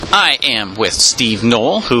I am with Steve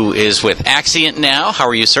Knoll, who is with Axient now. How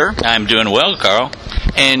are you, sir? I'm doing well, Carl.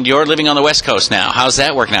 And you're living on the West Coast now. How's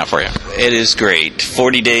that working out for you? It is great.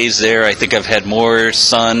 40 days there. I think I've had more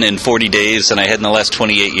sun in 40 days than I had in the last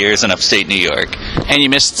 28 years in upstate New York. And you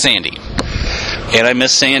missed Sandy. And I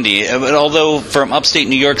miss Sandy. But although from upstate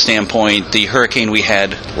New York standpoint, the hurricane we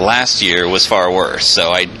had last year was far worse.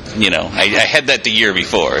 So I had that the year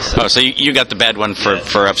before. So. Oh, so you got the bad one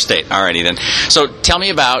for upstate. Alrighty then. So tell me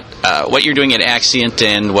about what you're doing at Axient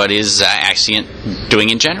and what is Axient doing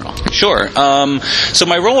in general. Sure. So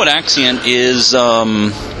my role at Axient is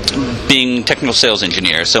being technical sales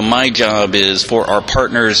engineer. So my job is for our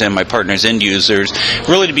partners and my partners' end users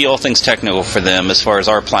really to be all things technical for them as far as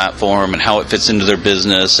our platform and how it fits into their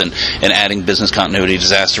business and adding business continuity,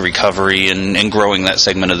 disaster recovery, and growing that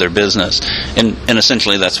segment of their business. And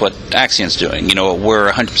essentially that's what Axient's doing. You know,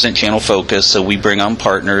 we're 100% channel focused, so we bring on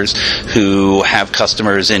partners who have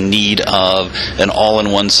customers in need of an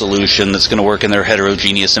all-in-one solution that's going to work in their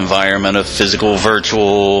heterogeneous environment of physical,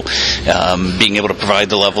 virtual, being able to provide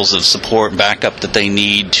the levels of support and backup that they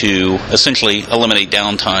need to essentially eliminate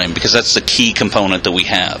downtime, because that's the key component that we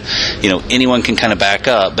have. You know, anyone can kind of back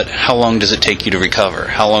up, but how long does it take you to recover?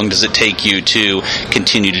 How long does it take you to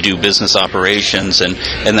continue to do business operations? And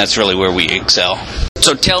that's really where we excel.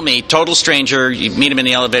 So tell me, total stranger, you meet him in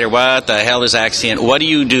the elevator, what the hell is Axient? What do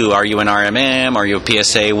you do? Are you an RMM? Are you a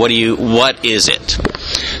PSA? What is it?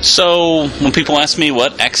 So when people ask me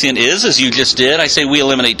what Axient is, as you just did, I say we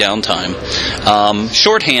eliminate downtime.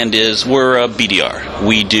 Shorthand is we're a BDR.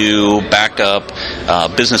 We do backup,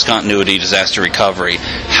 business continuity, disaster recovery.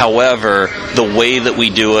 However, the way that we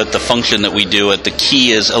do it, the function that we do it, the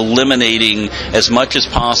key is eliminating as much as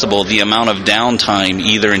possible the amount of downtime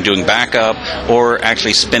either in doing backup or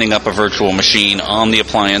actually spinning up a virtual machine on the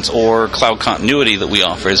appliance or cloud continuity that we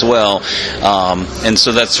offer as well. And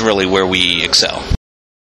so that's really where we excel.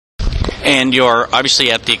 And you're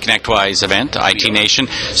obviously at the ConnectWise event, IT Nation.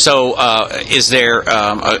 So is there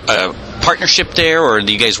a partnership there, or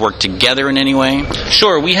do you guys work together in any way?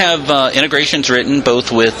 Sure. We have integrations written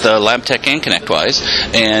both with LabTech and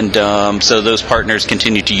ConnectWise, and so those partners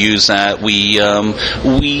continue to use that. We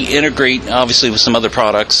integrate obviously with some other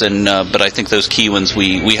products, and but I think those key ones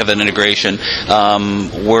we have an integration.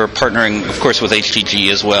 We're partnering, of course, with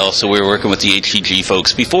HTG as well, so we're working with the HTG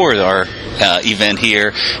folks before our event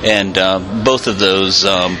here, and both of those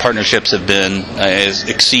partnerships have been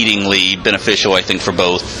exceedingly beneficial, I think, for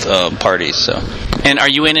both parties. So. And are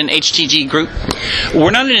you in an HTG group?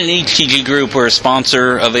 We're not in an HTG group. We're a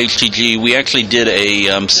sponsor of HTG. We actually did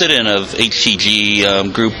a sit-in of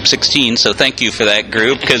HTG Group 16, so thank you for that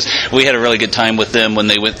group, because we had a really good time with them when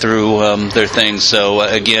they went through their things. So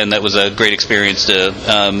again, that was a great experience to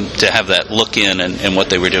have that look in and what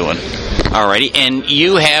they were doing. Alrighty, and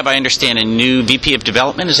you have, I understand, a new VP of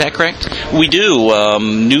Development, is that correct? We do.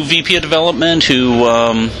 New VP of Development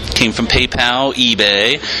who came from PayPal,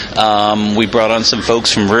 eBay. We brought on some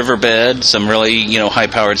folks from Riverbed, some really,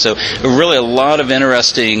 high-powered. So really a lot of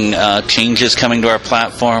interesting changes coming to our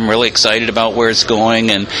platform, really excited about where it's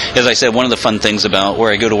going. And as I said, one of the fun things about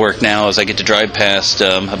where I go to work now is I get to drive past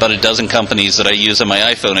about a dozen companies that I use on my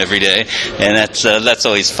iPhone every day, and that's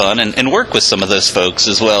always fun. And work with some of those folks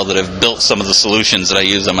as well that have built some of the solutions that I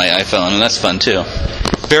use on my iPhone, and that's fun too.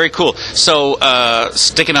 Very cool. So,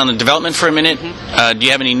 sticking on the development for a minute, do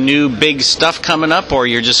you have any new big stuff coming up, or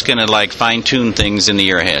you're just going to fine-tune things in the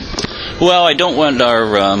year ahead? Well, I don't want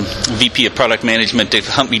our VP of Product Management to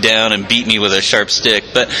hunt me down and beat me with a sharp stick,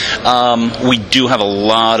 but we do have a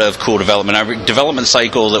lot of cool development. Our development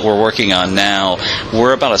cycle that we're working on now,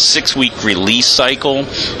 we're about a 6-week release cycle,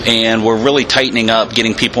 and we're really tightening up,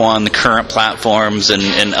 getting people on the current platforms and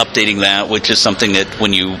updating that, which is something that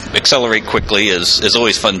when you accelerate quickly is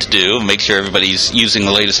always fun to do, make sure everybody's using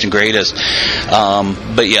the latest and greatest.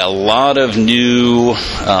 But yeah, a lot of new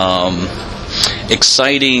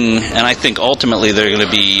exciting, and I think ultimately they're going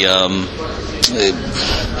to be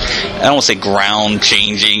I don't want to say ground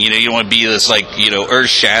changing, you don't want to be this earth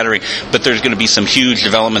shattering, but there's going to be some huge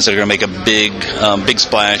developments that are going to make a big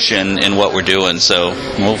splash in what we're doing, so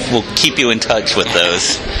we'll keep you in touch with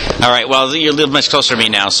those. All right, well, you live much closer to me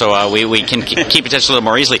now, so we can keep in touch a little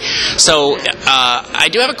more easily. So I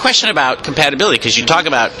do have a question about compatibility, because you talk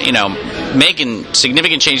about making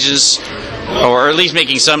significant changes, or at least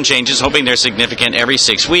making some changes, hoping they're significant every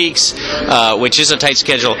 6 weeks, which is a tight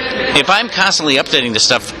schedule. If I'm constantly updating this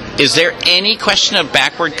stuff, Is there any question of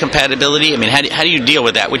backward compatibility? I mean, how do you deal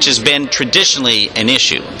with that, which has been traditionally an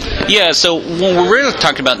issue? Yeah, so when we're really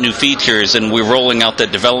talking about new features and we're rolling out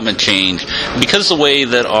that development change, because the way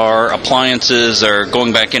that our appliances are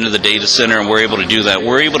going back into the data center and we're able to do that,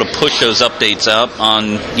 we're able to push those updates up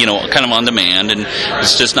on, kind of on demand, and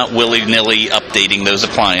it's just not willy-nilly updating those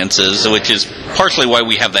appliances, which is partially why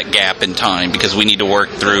we have that gap in time, because we need to work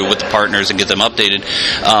through with the partners and get them updated.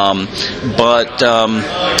 But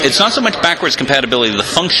it's not so much backwards compatibility. The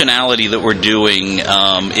functionality that we're doing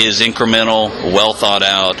is incremental, well thought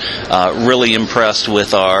out. Really impressed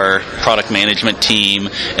with our product management team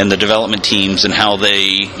and the development teams and how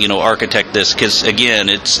they, architect this. Because again,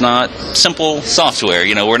 it's not simple software.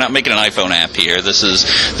 We're not making an iPhone app here. This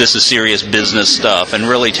is serious business stuff, and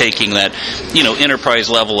really taking that, enterprise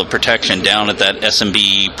level of protection down at that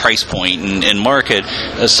SMB price point and market.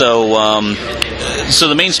 So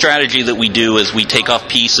the main strategy that we do is we take off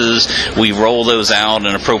pieces, we roll those out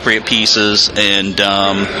in appropriate pieces, and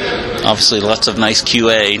obviously lots of nice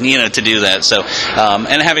QA, to do that. So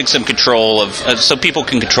and having some control so people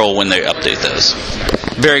can control when they update those.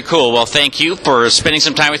 Very cool. Well, thank you for spending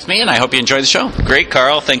some time with me, and I hope you enjoyed the show. Great,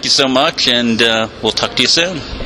 Carl. Thank you so much, and we'll talk to you soon.